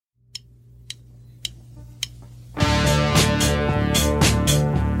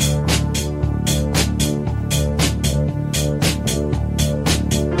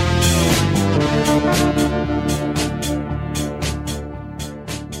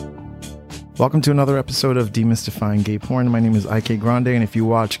Welcome to another episode of Demystifying Gay Porn. My name is IK Grande, and if you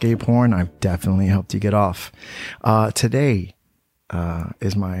watch gay porn, I've definitely helped you get off. Today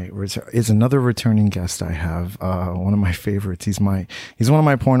is another returning guest I have. One of my favorites. He's one of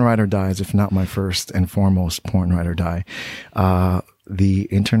my porn ride or dies, if not my first and foremost porn ride or die. The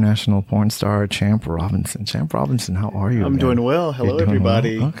international porn star Champ Robinson. Champ Robinson, how are you? I'm doing well. Hello,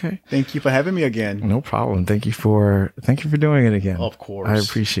 everybody. Well? Okay. Thank you for having me again. No problem. Thank you for doing it again. Of course. I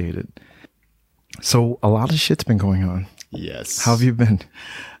appreciate it. So a lot of shit's been going on. Yes. How have you been?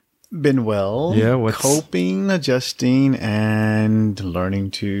 Been well. Yeah. Coping, adjusting, and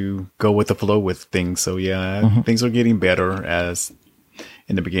learning to go with the flow with things. So yeah, things are getting better as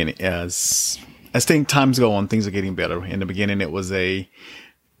in the beginning. As times go on, things are getting better. In the beginning, it was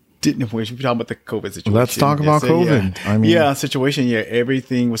we're talking about the COVID situation. Let's talk about COVID. Situation. Yeah,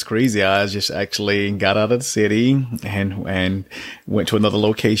 everything was crazy. I just actually got out of the city and went to another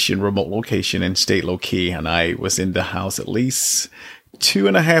location, remote location, and stayed low key. And I was in the house at least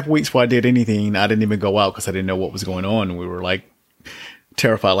 2.5 weeks before I did anything. I didn't even go out because I didn't know what was going on. We were like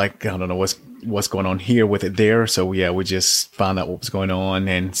terrified, like I don't know what's going on here with it there. So yeah, we just found out what was going on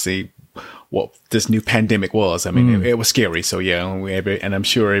and see what this new pandemic was. I mean, it was scary. So yeah, and I'm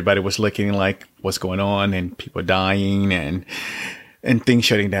sure everybody was looking like what's going on and people dying and things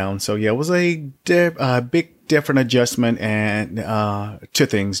shutting down. So yeah, it was a big different adjustment and to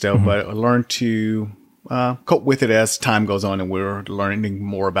things though, but I learned to cope with it as time goes on, and we're learning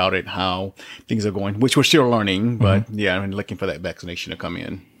more about it, how things are going, which we're still learning, but yeah, I'm looking for that vaccination to come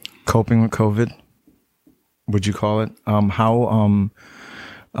in. Coping with COVID, would you call it?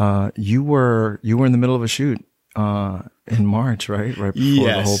 You were in the middle of a shoot in March, right? Right before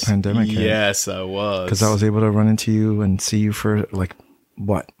the whole pandemic hit. Yes, I was. Because I was able to run into you and see you for like,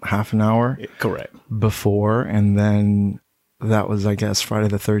 what, half an hour? Correct. Before, and then that was, I guess, Friday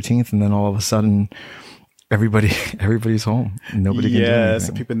the 13th, and then all of a sudden, everybody's home. Nobody can do anything. Yes,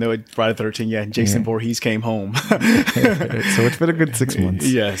 people know it. Friday the 13th. Yeah, Jason Voorhees came home. So it's been a good 6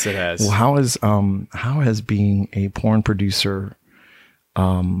 months. Yes, it has. Well, how has being a porn producer,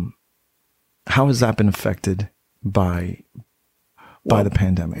 how has that been affected by the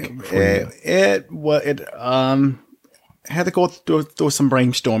pandemic? It had to go through some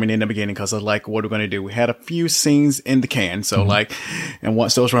brainstorming in the beginning because of like, what we're going to do. We had a few scenes in the can. So and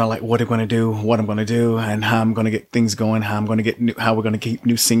once those were out, like, what are we going to do, what I'm going to do, and how I'm going to get things going, how we're going to keep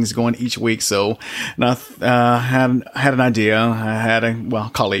new scenes going each week. So and I had an idea. I had a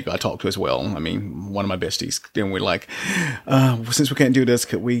colleague I talked to as well. I mean, one of my besties. And we're like, since we can't do this,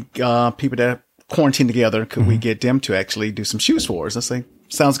 could we, people that quarantine together, could we get them to actually do some shoots for us? I say,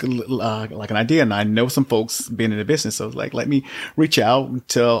 sounds good, like an idea. And I know some folks being in the business. So like, let me reach out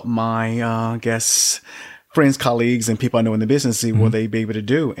to my, friends, colleagues, and people I know in the business, see what they be able to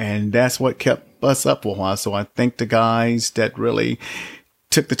do. And that's what kept us up for a while. So I thank the guys that really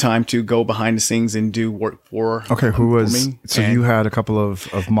took the time to go behind the scenes and do work for me. So you had a couple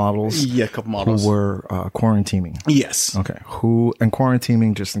of models? Yeah, a couple models. Who were quarantining? Yes. Okay. And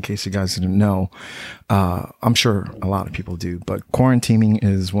quarantining, just in case you guys didn't know, I'm sure a lot of people do, but quarantining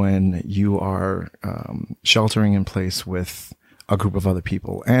is when you are sheltering in place with a group of other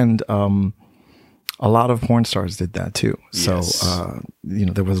people. And a lot of porn stars did that too. So,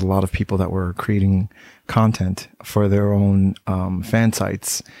 there was a lot of people that were creating content for their own fan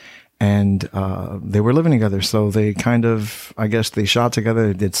sites, and they were living together. So they kind of, I guess, they shot together,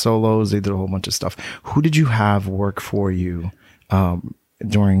 they did solos, they did a whole bunch of stuff. Who did you have work for you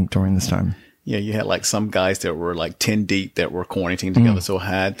during this time? Yeah, you had like some guys that were like 10 deep that were quarantining together. So I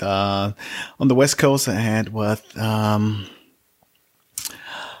had on the West Coast, I had with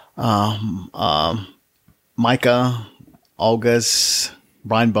Micah, August,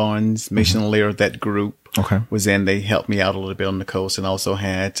 Brian Barnes, Mason Lear, that group was in. They helped me out a little bit on the coast, and also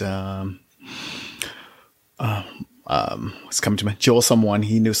had what's coming to me, Joel someone.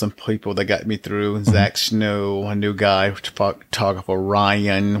 He knew some people that got me through. Zach Snow, a new guy, photographer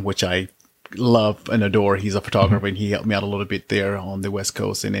Ryan, which I love and adore. He's a photographer, and he helped me out a little bit there on the West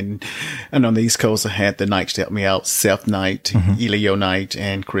Coast. And on the East Coast, I had the Knights to help me out, Seth Knight, Elio Knight,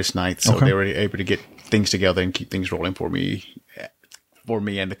 and Chris Knight. So they were able to get things together and keep things rolling for me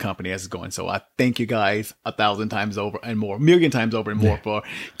and the company as it's going. So I thank you guys 1,000 times over and more, million times over and more for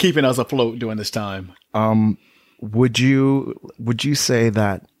keeping us afloat during this time. Would you say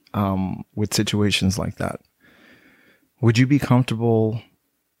that with situations like that, would you be comfortable?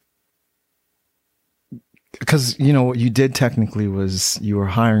 Because what you did technically was you were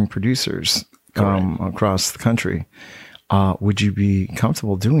hiring producers across the country. Would you be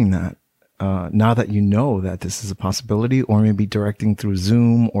comfortable doing that? now that you know that this is a possibility, or maybe directing through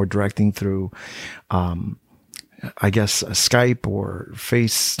Zoom or directing through, I guess, Skype or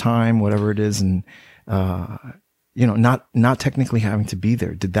FaceTime, whatever it is, and not technically having to be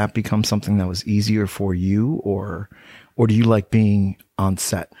there. Did that become something that was easier for you, or do you like being on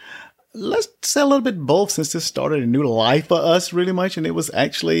set? Let's say a little bit both, since this started a new life for us really much. And it was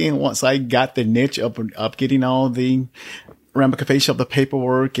actually, once I got the niche of getting all the ramifications of the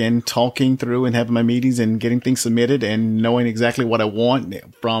paperwork and talking through and having my meetings and getting things submitted and knowing exactly what I want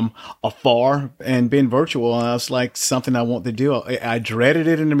from afar and being virtual, I was like, something I want to do. I dreaded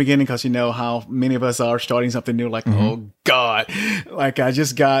it in the beginning because you know how many of us are starting something new, like, oh God, like I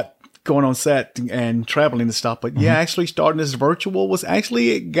just got going on set and traveling and stuff. But yeah, actually starting this virtual was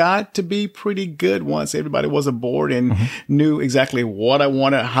actually, it got to be pretty good once everybody was aboard and knew exactly what I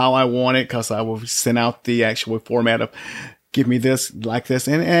wanted, how I wanted, because I would send out the actual format of give me this, like this.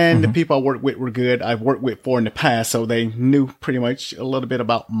 And the people I worked with were good. I've worked with for in the past, so they knew pretty much a little bit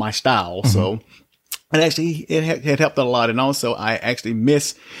about my style. So and actually, it had helped a lot. And also, I actually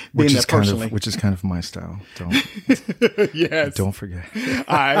miss being there personally. Which is kind of my style. Yes. Don't forget.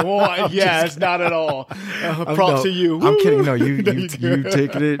 I want, yes, not at all. Props to you. I'm kidding. No, you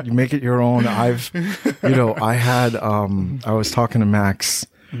take it, you make it your own. I had, I was talking to Max,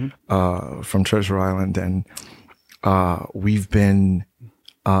 from Treasure Island, and, we've been,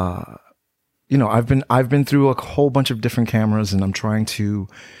 I've been through a whole bunch of different cameras, and I'm trying to,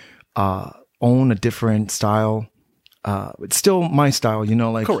 own a different style. It's still my style,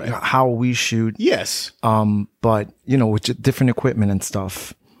 like Correct. How we shoot. Yes. But with different equipment and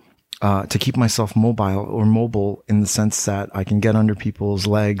stuff, to keep myself mobile in the sense that I can get under people's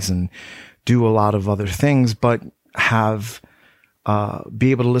legs and do a lot of other things, but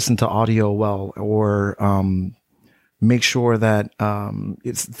be able to listen to audio well, or, make sure that,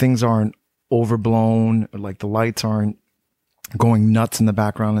 things aren't overblown, like the lights aren't going nuts in the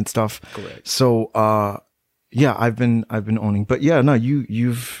background and stuff. Correct. So, I've been owning, but yeah, no,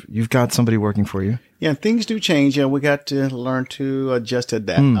 you've got somebody working for you. Yeah, things do change. We got to learn to adjust to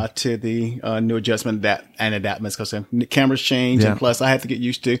that, to the new adjustment and adaptments, because the cameras change. And plus I had to get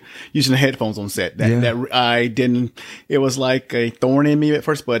used to using the headphones on set. That I didn't, it was like a thorn in me at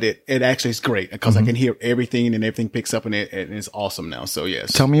first, but it actually is great because I can hear everything and everything picks up, and it's awesome now. So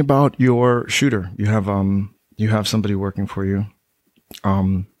yes. Tell me about your shooter. You have somebody working for you,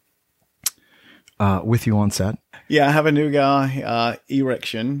 with you on set. Yeah, I have a new guy,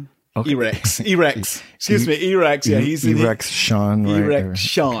 Erection. Okay. Erex. Excuse me, Erex. Yeah, he's Erex Sean. Right? Erex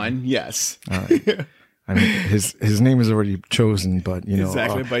Sean. Yes. All right. I mean, his name is already chosen, but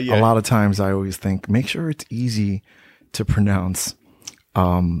exactly. But yeah, a lot of times I always think make sure it's easy to pronounce.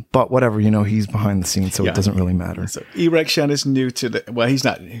 But whatever, he's behind the scenes, so it doesn't really matter. So Erection is new to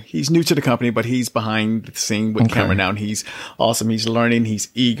he's new to the company, but he's behind the scene with camera now, and he's awesome. He's learning, he's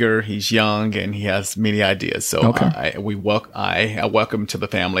eager, he's young, and he has many ideas. So I welcome him to the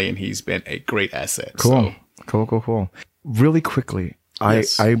family, and he's been a great asset. Cool. Cool. Really quickly,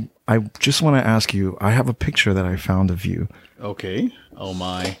 yes. I just want to ask you, I have a picture that I found of you. Okay. Oh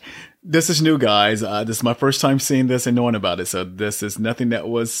my. This is new, guys. This is my first time seeing this and knowing about it. So this is nothing that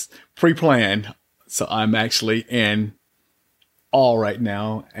was pre-planned. So I'm actually in awe right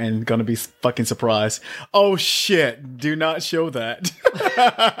now and gonna be fucking surprised. Oh shit! Do not show that.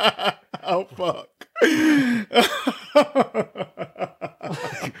 Oh fuck.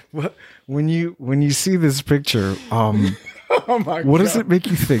 What when you see this picture, Oh my God. What does it make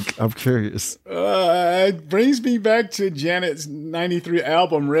you think? I'm curious. It brings me back to Janet's 93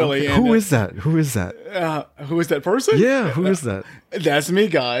 album, really. Okay. Who is that? Who is that person? Yeah, who is that? That's me,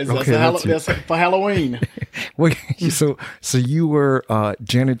 guys. Okay, that's for Halloween. Wait, so you were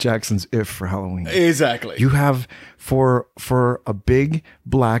Janet Jackson's If for Halloween. Exactly. You have, for a big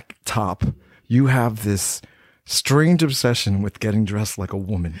black top, you have this strange obsession with getting dressed like a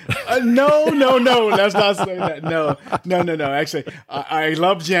woman. No. Let's not say that. No. Actually, I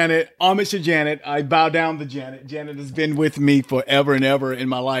love Janet. Homage to Janet. I bow down to Janet. Janet has been with me forever and ever in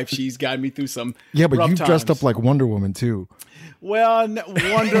my life. She's guided me through some but you times. Dressed up like Wonder Woman too. Well,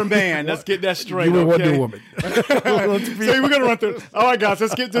 Wonder Man. Let's get that straight. You were okay? Wonder Woman. So we're gonna run through. All right, guys,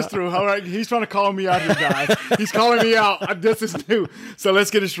 let's get this through. All right, he's trying to call me out here, guys. He's calling me out. This is new. So let's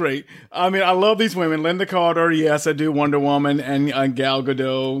get it straight. I mean, I love these women: Linda Carter, her, yes, I do Wonder Woman and Gal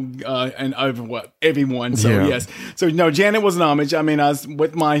Gadot and everyone. So Yeah. yes, so no, Janet was an homage. I mean, I was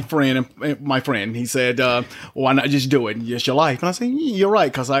with my friend. He said, "Why not just do it? It's your life." And I said, "You're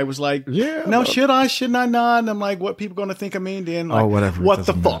right," because I was like, Yeah. no, should I? Shouldn't I not?" And I'm like, "What people going to think of me?" And then like, whatever, it what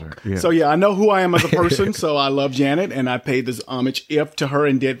the doesn't fuck? matter. Yeah. So yeah, I know who I am as a person. So I love Janet, and I paid this homage to her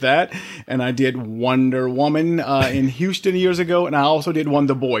and did that. And I did Wonder Woman in Houston years ago, and I also did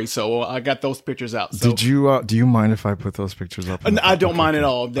Wonder Boy. So I got those pictures out. So. Did you? Do you mind if I put those pictures up? I don't mind at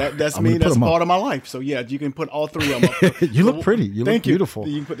all. That's I'm me. gonna put That's them up. part of my life. So yeah, you can put all three of them up. You look pretty. You look beautiful.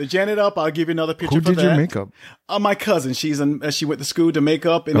 You can put the Janet up. I'll give you another picture. Who for did that. your makeup? My cousin. She went to school to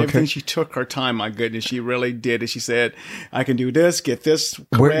makeup and Okay. everything. She took her time. My goodness, she really did it. She said, "I can do this. Get this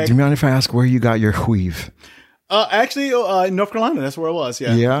correct." Do you mind if I ask where you got your weave? Actually, in North Carolina, that's where it was.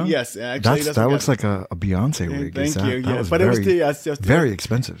 Yeah. Yeah. Yes. Actually, That looks like a Beyonce wig. Thank you. That Yeah, was but very, it was just very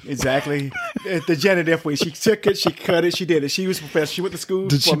expensive. Exactly. The Janet F wig. She took it. She cut it. She did it. She was a professional. She went to school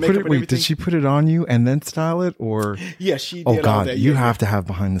Did for she makeup put it? and Wait, everything. did she put it on you and then style it, or? Yeah, she did Oh all God, that. you Yeah, have to have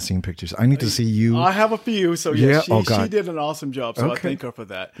behind the scene pictures. I need to see you. I have a few, so yeah, Yeah? she, Oh, God. she did an awesome job. So I Okay. thank her for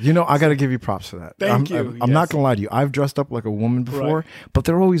that. You know, I got to give you props for that. Thank you, I'm not yes. gonna lie to you. I've dressed up like a woman before, Right. but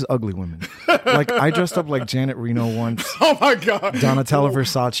they're always ugly women. Like I dressed up like Janet Reno once, Oh my God, Donatella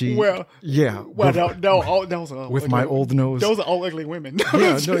Versace. Well, yeah, well, no, those are with ugly. my old nose. Those are all ugly women.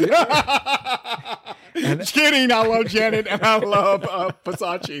 Yeah, no, yeah. Just kidding. I love Janet and I love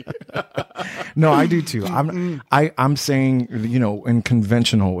Versace. No, I do too. I'm saying, you know, in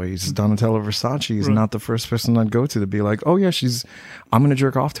conventional ways, Donatella Versace is not the first person I'd go to be like, oh yeah, I'm gonna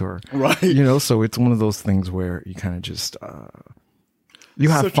jerk off to her, Right. You know, so it's one of those things where you kind of just you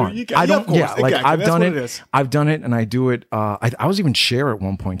have So true. fun. You got- yeah, of course. like Exactly. I've That's done what it. it is. I've done it, and I do it. I was even Cher at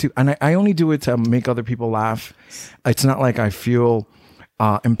one point too, and I only do it to make other people laugh. It's not like I feel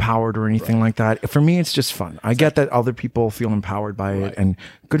empowered or anything like that. For me, it's just fun. I get that other people feel empowered by it, and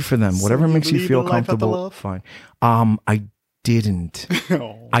good for them. Whatever you makes you believe feel in life after comfortable, love? fine. I didn't.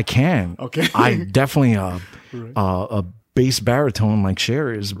 Oh. I can. Okay. I definitely a bass baritone like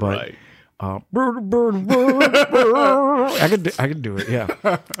Cher is, but. Right. Bird, bird, bird, bird. I could do it. Yeah.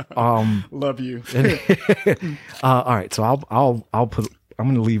 Love you. All right. So I'm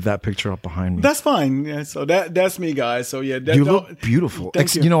going to leave that picture up behind me. That's fine. Yeah, so that's me, guys. So yeah, You look beautiful.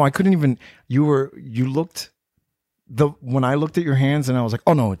 Thank you. You know, I couldn't even. You looked. When I looked at your hands and I was like,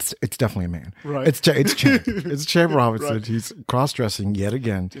 oh no, it's definitely a man. Right. It's Champ. It's Champ Robinson. Right. He's cross dressing yet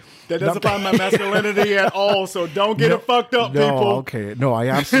again. That doesn't find my masculinity at all. So don't get it fucked up, No, people. okay. No, I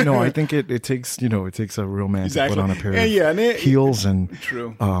absolutely no. I think it takes a real man Exactly. to put on a pair And of yeah, and heels and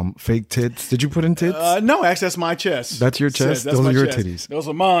True. Fake tits. Did you put in tits? No, actually, that's my chest. That's your chest? That's Those my are your chest. titties. Those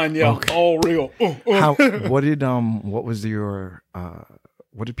are mine. Yeah, all real. How? What was your?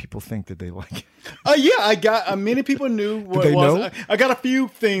 What did people think? Did they like it? Yeah, I got many people knew what they it was. know? I got a few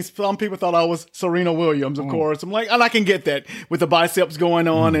things. Some people thought I was Serena Williams, of course. I'm like, and I can get that with the biceps going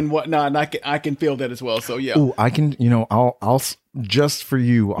on and whatnot, and I can feel that as well. So yeah, Oh, I can. You know, I'll just for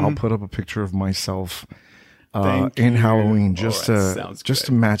you. I'll put up a picture of myself Thank in you. Halloween All right, sounds just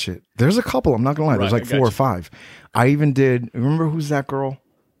to good. match it. There's a couple. I'm not gonna lie. There's Right, like I got 4 or you. 5. I even did. Remember who's that girl?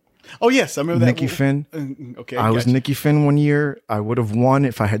 Oh yes, I remember that. Nikki Finn. Okay, I was gotcha. Nikki Finn one year. I would have won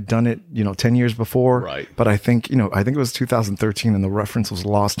if I had done it, 10 years before. Right. But I think, I think it was 2013 and the reference was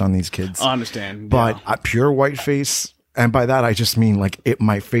lost on these kids. I understand, But yeah. pure white face. And by that, I just mean like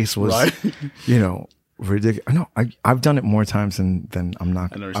my face was, Right. ridiculous. No, I've done it more times than I'm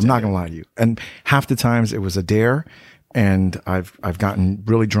not going understand to lie to you. And half the times it was a dare and I've gotten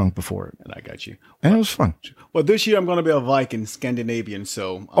really drunk before it. And I got you. And it was fun. Well, this year I'm going to be a Viking, Scandinavian.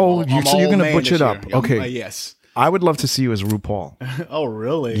 So So you're going to butch it up. Okay. Yes. I would love to see you as RuPaul. Oh,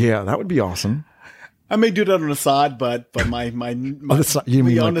 really? Yeah, that would be awesome. I may do that on the side, but my the side- you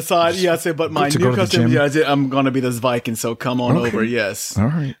mean on like the side, yeah. I said, but my to new go to the costume, gym? yeah, I'm gonna be this Viking. So come on Okay. over, yes. All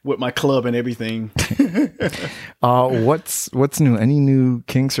right. With my club and everything. What's new? Any new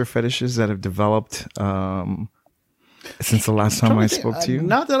kinks or fetishes that have developed since the last time I spoke to you?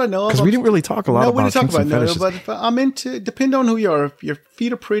 Not that I know of. Because we didn't really talk a lot No, about we didn't talk kinks about and no, fetishes. but if I'm into. Depending on who you are. If your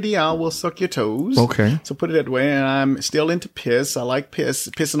feet are pretty, I will suck your toes. Okay. So put it that way. And I'm still into piss. I like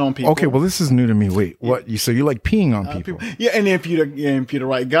pissing on people. Okay, well, this is new to me. Wait, what? So you like peeing on people? Yeah, and if you're the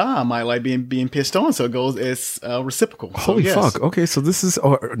right guy, I might like being pissed on. So it goes. It's reciprocal. So, Holy yes. fuck! Okay, so this is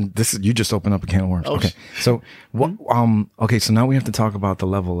you just opened up a can of worms. Okay, so what? Okay, so now we have to talk about the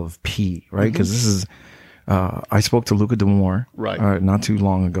level of pee, right? Because this is. I spoke to Luca D'Amore Right. not too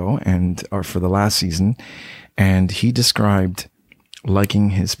long ago, or for the last season, and he described liking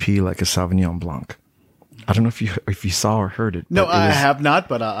his pee like a Sauvignon Blanc. I don't know if you saw or heard it. No, but I have not,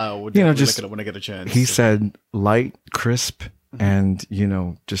 but I would definitely look it up when I get a chance. He said light, crisp, and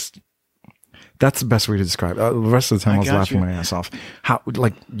just that's the best way to describe it. The rest of the time I was laughing my ass off. How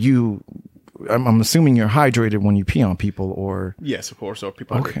I'm assuming you're hydrated when you pee on people, or yes, of course, or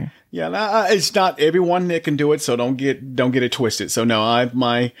people. Okay. Yeah, it's not everyone that can do it, so don't get it twisted. So no,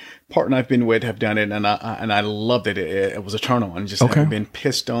 my partner I've been with have done it, and I loved it. It was a turn on. Just having been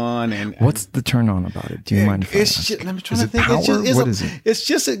pissed on. And what's the turn on about it? Do you mind if I ask? I'm trying to think. Power? What is it? It's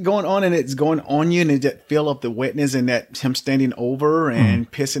just it going on, and it's going on you, and that feel of the wetness, and that him standing over and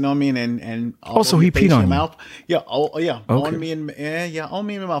pissing on me, and also he peed on you. Mouth. Yeah. Oh yeah. Okay. On me and on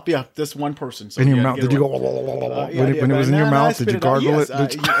me in my mouth. Yeah, this one person. So, in your mouth? Did you go when it was in your mouth? Did you gargle it?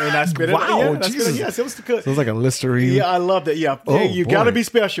 And I spit it. Wow, yeah, Jesus! Yes, it was good. So it was like a Listerine. Yeah, I love that. Yeah, you got to be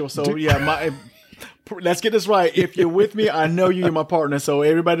special. So let's get this right. If you're with me, I know you're my partner. So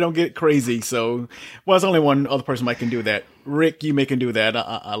everybody don't get crazy. So, there's only one other person I can do that. Rick, you can do that.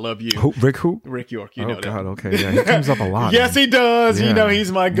 I love you. Rick who? Rick York. You know that. God, okay. Yeah, he comes up a lot. Yes, he does. Yeah.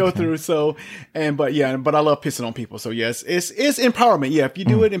 He's my go-through. So, but I love pissing on people. So yes, it's empowerment. Yeah, if you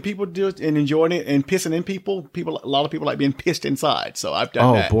do it and people do it and enjoying it and pissing in people, a lot of people like being pissed inside. So I've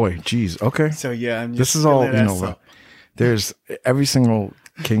done that. Oh boy, geez. Okay. So yeah, this is all, there's every single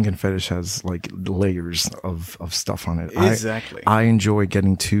kink and fetish has like layers of stuff on it. Exactly. I enjoy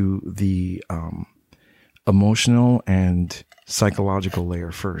getting to the emotional and psychological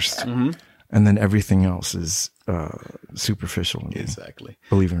layer first, and then everything else is superficial. Exactly.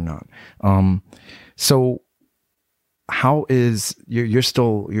 Believe it or not. So how is you're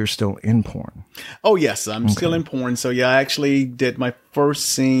still in porn? Oh yes, I'm still in porn. So yeah, I actually did my first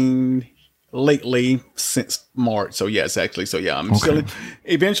scene lately since March. So yes, actually. So yeah, I'm still.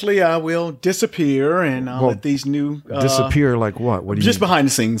 Eventually, I will disappear, and I'll let these new disappear. Like what? What do you just behind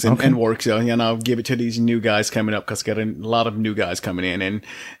the scenes and work? So and I'll give it to these new guys coming up because I got a lot of new guys coming in,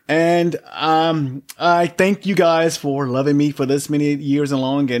 and I thank you guys for loving me for this many years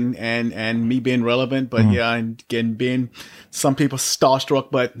along, and me being relevant. But yeah, and again being some people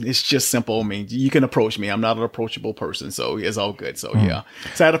starstruck, but it's just simple. I mean, you can approach me. I'm not an approachable person, so it's all good. So yeah,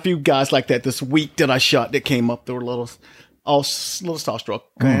 so I had a few guys like that this week that I shot that came up. They were a little starstruck,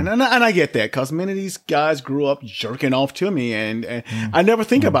 and I get that because many of these guys grew up jerking off to me, and I never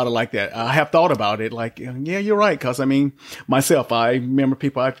think about it like that. I have thought about it like, yeah, you're right. Because I mean, myself, I remember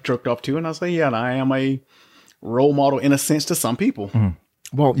people I've jerked off to, and I say, yeah, I am a role model in a sense to some people.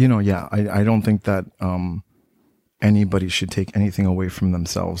 Well, I don't think that anybody should take anything away from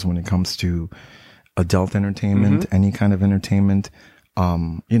themselves when it comes to adult entertainment, any kind of entertainment.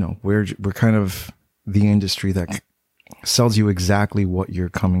 We're kind of the industry that sells you exactly what you're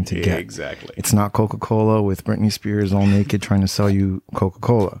coming to get. Exactly. It's not Coca-Cola with Britney Spears all naked trying to sell you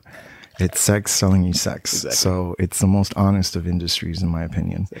Coca-Cola. It's sex selling you sex. Exactly. So it's the most honest of industries, in my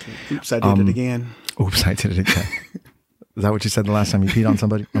opinion. Exactly. Oops, I did it again. Oops, I did it again. Is that what you said the last time you peed on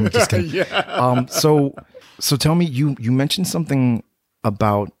somebody? I'm just kidding. Yeah. So tell me, you mentioned something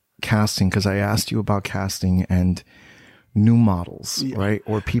about casting, because I asked you about casting and new models, right?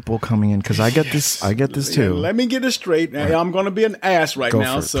 Or people coming in, because I get this too. Let me get it straight. Right. I'm going to be an ass right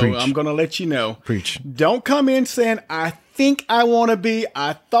now, so Preach. I'm going to let you know. Preach. Don't come in saying, I think I want to be,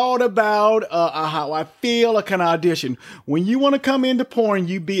 I thought about how I feel, or can I audition? When you want to come into porn,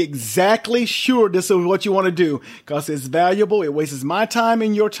 you be exactly sure this is what you want to do, because it's valuable. It wastes my time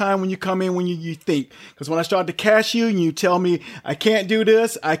and your time when you come in, when you think. Because when I start to cast you and you tell me, I can't do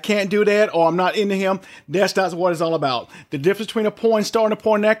this, I can't do that, or I'm not into him, that's not what it's all about. The difference between a porn star and a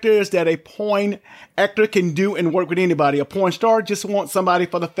porn actor is that a porn actor can do and work with anybody. A porn star just wants somebody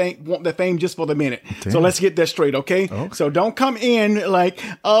for the fame, want the fame just for the minute. Damn. So let's get that straight, okay? So don't come in like,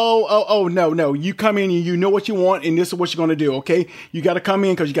 no. You come in and you know what you want, and this is what you're going to do, okay? You got to come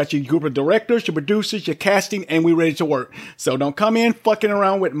in because you got your group of directors, your producers, your casting, and we're ready to work. So don't come in fucking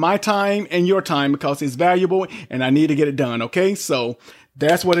around with my time and your time, because it's valuable and I need to get it done, okay? So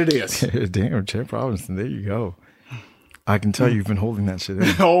that's what it is. Damn, Champ Robinson, there you go. I can tell you've been holding that shit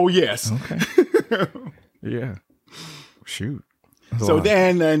in. Oh, yes. Okay. Yeah. Shoot. So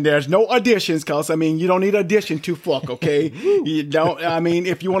then there's no auditions, because, I mean, you don't need audition to fuck, okay? You don't, I mean,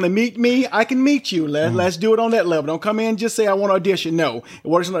 if you want to meet me, I can meet you. Let's do it on that level. Don't come in and just say, I want to audition. No. It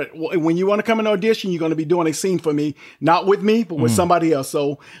works not. When you want to come in audition, you're going to be doing a scene for me, not with me, but with somebody else.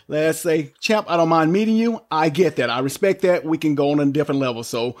 So let's say, Champ, I don't mind meeting you. I get that. I respect that. We can go on a different level.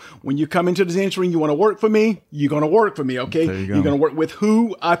 So when you come into this entry and you want to work for me, you're going to work for me, okay? You're going to work with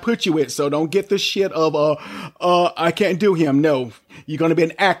who I put you with. So don't get the shit of, I can't do him. No. You're going to be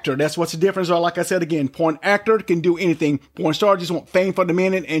an actor. That's what's the difference. Or like I said again, porn actor can do anything. Porn star just want fame for the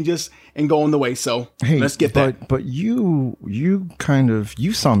minute and go on the way. So let's get that. But you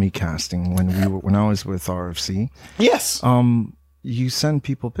saw me casting when I was with RFC. Yes. You send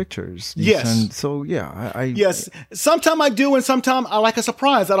people pictures. Yes. So yeah, yes. Sometimes I do, and sometimes I like a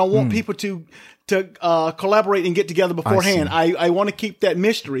surprise. I don't want people to collaborate and get together beforehand. I want to keep that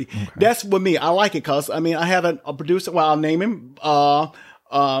mystery. Okay. That's with me. I like it because I have a producer. Well, I'll name him.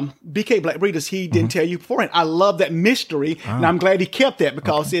 BK Black Breeders, he didn't tell you beforehand. I love that mystery, and I'm glad he kept that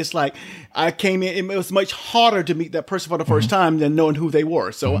because it's like I came in. It was much harder to meet that person for the first time than knowing who they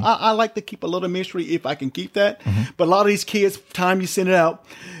were. So I like to keep a little mystery if I can keep that. But a lot of these kids, time you send it out,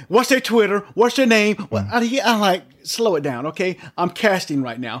 what's their Twitter? What's their name? Well, I like slow it down, okay? I'm casting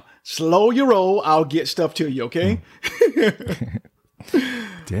right now. Slow your roll. I'll get stuff to you, okay?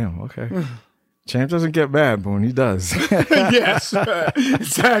 Damn. Okay. Champ doesn't get mad, but when he does. Yes,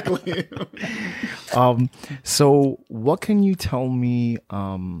 exactly. So what can you tell me?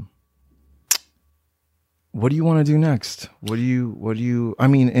 What do you want to do next? What do you, I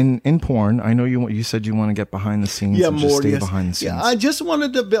mean, in porn, I know you said you want to get behind the scenes and just stay behind the scenes. Yeah, I just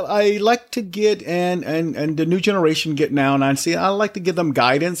wanted to build, I like to get, and the new generation get now, and I like to give them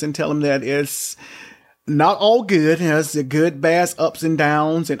guidance and tell them that it's not all good. It has the good, bad, ups and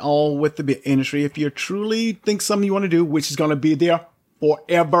downs and all with the industry. If you truly think something you want to do, which is going to be there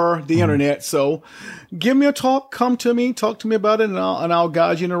forever, the internet. So give me a talk, come to me, talk to me about it, and I'll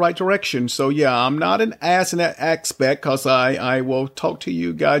guide you in the right direction. So yeah, I'm not an ass in that aspect because I will talk to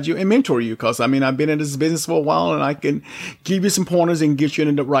you, guide you, and mentor you because I've been in this business for a while and I can give you some pointers and get you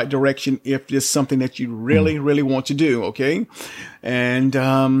in the right direction if there's something that you really, really want to do. Okay. And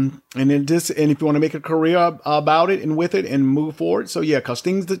if you want to make a career about it and with it and move forward. So yeah, because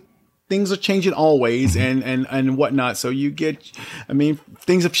things are changing always and whatnot. So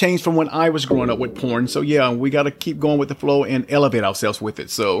things have changed from when I was growing up with porn. So yeah, we got to keep going with the flow and elevate ourselves with it.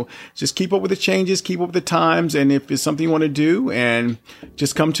 So just keep up with the changes, keep up with the times. And if it's something you want to do, and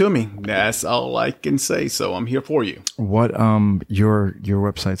just come to me. That's all I can say. So I'm here for you. What, your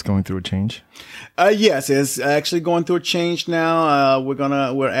website's going through a change? Yes, it's actually going through a change now.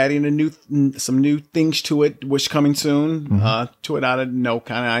 We're adding some new things to it, which coming soon. To it, I don't know,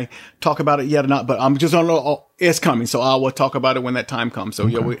 I talk about it yet or not, but I'm just don't know. It's coming, so I will talk about it when that time comes. So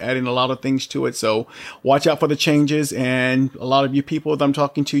yeah, we're adding a lot of things to it. So watch out for the changes. And a lot of you people that I'm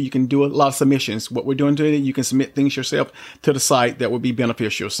talking to, you can do a lot of submissions. What we're doing to it, you can submit things yourself to the site that would be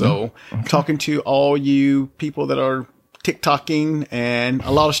beneficial. So talking to all you people that are TikToking and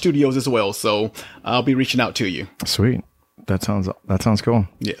a lot of studios as well. So I'll be reaching out to you. Sweet. That sounds cool.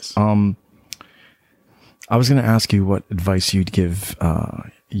 Yes. I was going to ask you what advice you'd give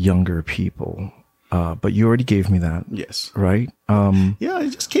younger people, but you already gave me that. Yes. Right? Yeah,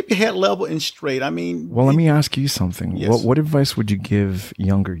 just keep your head level and straight. Let me ask you something. Yes. What advice would you give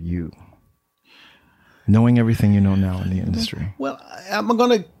younger you, knowing everything you know now in the industry? Well, I'm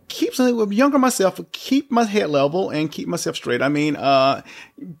going to keep something with younger myself, keep my head level and keep myself straight. People are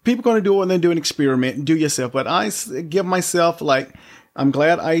going to do it and then do an experiment and do yourself. But I give myself I'm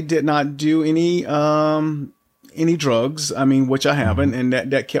glad I did not do any drugs. Which I haven't. And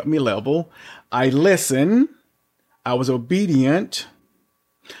that kept me level. I listened. I was obedient.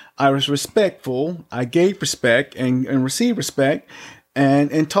 I was respectful. I gave respect and received respect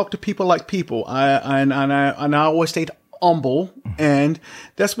and talked to people like people. I always stayed humble, and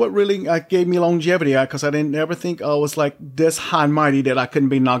that's what really gave me longevity because I didn't ever think I was like this high and mighty that I couldn't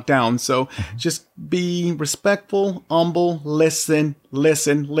be knocked down. So just be respectful, humble, listen,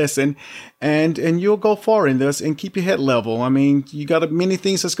 and you'll go far in this and keep your head level. You got many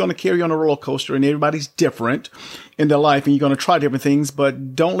things that's going to carry you on a roller coaster, and everybody's different in their life, and you're going to try different things,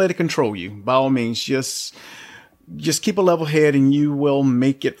 but don't let it control you. By all means, just keep a level head and you will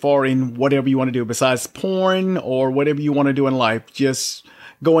make it far in whatever you want to do besides porn or whatever you want to do in life. Just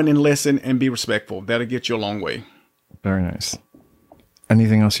go in and listen and be respectful. That'll get you a long way. Very nice.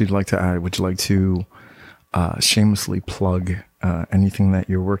 Anything else you'd like to add? Would you like to shamelessly plug anything that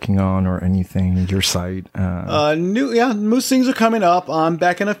you're working on or anything, your site? New things are coming up. I'm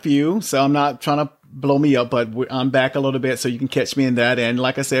back in a few, so I'm not trying to blow me up, but I'm back a little bit, so you can catch me in that. And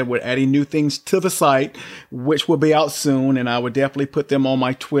like I said, we're adding new things to the site, which will be out soon. And I would definitely put them on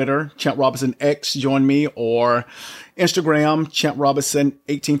my Twitter, Champ Robinson X, join me, or Instagram, Champ Robinson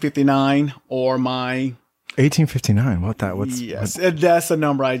 1859, or my 1859. What's yes, that's a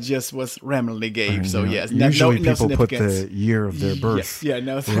number I just was randomly gave. So yes, usually people put the year of their birth. Yes,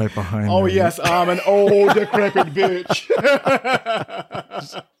 no, right behind. Oh yes, I'm an old decrepit bitch.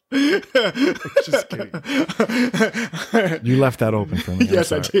 Just kidding. You left that open for me.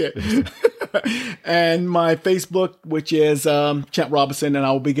 Yes, I did. And my Facebook, which is Champ Robinson, and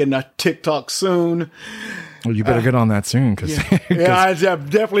I will be getting a TikTok soon. Well, you better get on that soon, because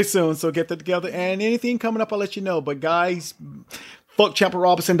Definitely soon. So get that together. And anything coming up, I'll let you know. But guys,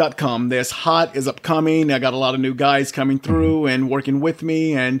 fuckchamprobinson.com. There's Hot is upcoming. I got a lot of new guys coming through and working with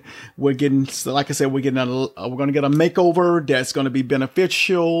me, and we're getting, like I said, we're going to get a makeover that's going to be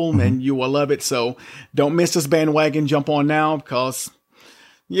beneficial, and you will love it. So don't miss this bandwagon. Jump on now, because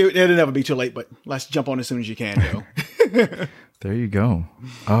it'll never be too late. But let's jump on as soon as you can, though. There you go.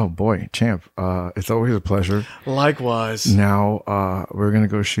 Oh boy, Champ. It's always a pleasure. Likewise. Now we're gonna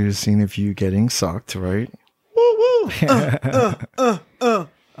go shoot a scene of you getting sucked, right? Woo woo.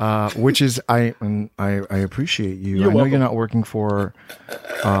 Which is I appreciate you. You're I know welcome. you're not working for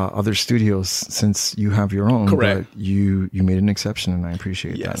other studios since you have your own. Correct. But you made an exception, and I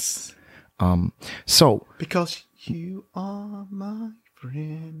appreciate Yes. that. So Because you are my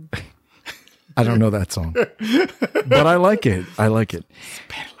friend. I don't know that song, but I like it. I like it.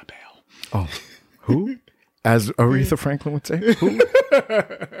 Patti LaBelle. Oh, who? As Aretha Franklin would say, who?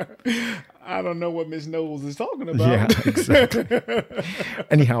 I don't know what Miss Knowles is talking about. Yeah, exactly.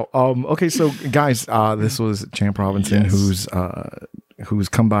 Anyhow, okay, so guys, this was Champ Robinson, Yes. who's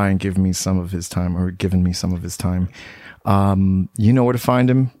come by and given me some of his time. You know where to find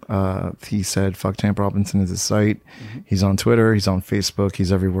him. He said, "Fuck Champ Robinson" is his site. He's on Twitter. He's on Facebook.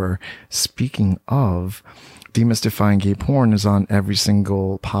 He's everywhere. Speaking of, Demystifying Gay Porn is on every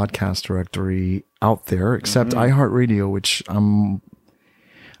single podcast directory out there except iHeartRadio, which I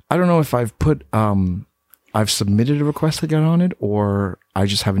don't know if I've submitted a request to get on it, or I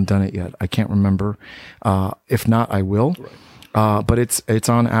just haven't done it yet. I can't remember. If not, I will. Right. But it's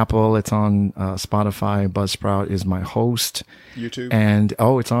on Apple, it's on Spotify. Buzzsprout is my host. YouTube. And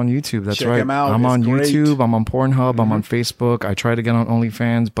it's on YouTube. That's Check right. him out. I'm It's on great. YouTube. I'm on Pornhub. I'm on Facebook. I try to get on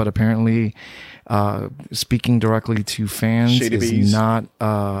OnlyFans, but apparently, speaking directly to fans Shady is bees. not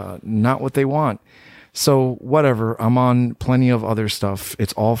what they want. So whatever. I'm on plenty of other stuff.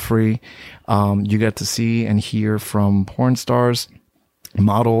 It's all free. You get to see and hear from porn stars,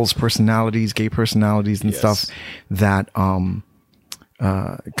 models, personalities, gay personalities, and Yes. stuff that kind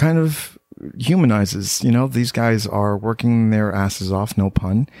of humanizes. These guys are working their asses off, no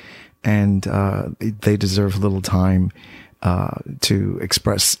pun, and they deserve a little time to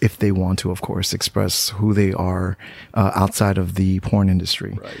express, if they want to, of course, express who they are outside of the porn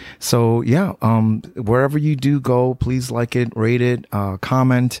industry. Right. So yeah, wherever you do go, please like it, rate it,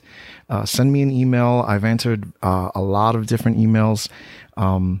 comment, send me an email. I've answered a lot of different emails.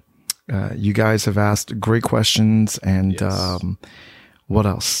 You guys have asked great questions, and Yes. what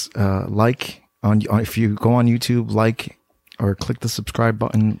else? If you go on YouTube, like or click the subscribe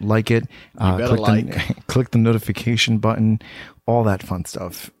button, like it. better Click the notification button, all that fun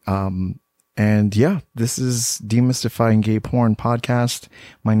stuff. And yeah, this is Demystifying Gay Porn podcast.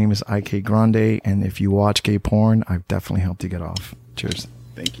 My name is IK Grande, and if you watch gay porn, I've definitely helped you get off. Cheers.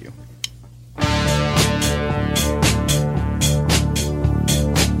 Thank you.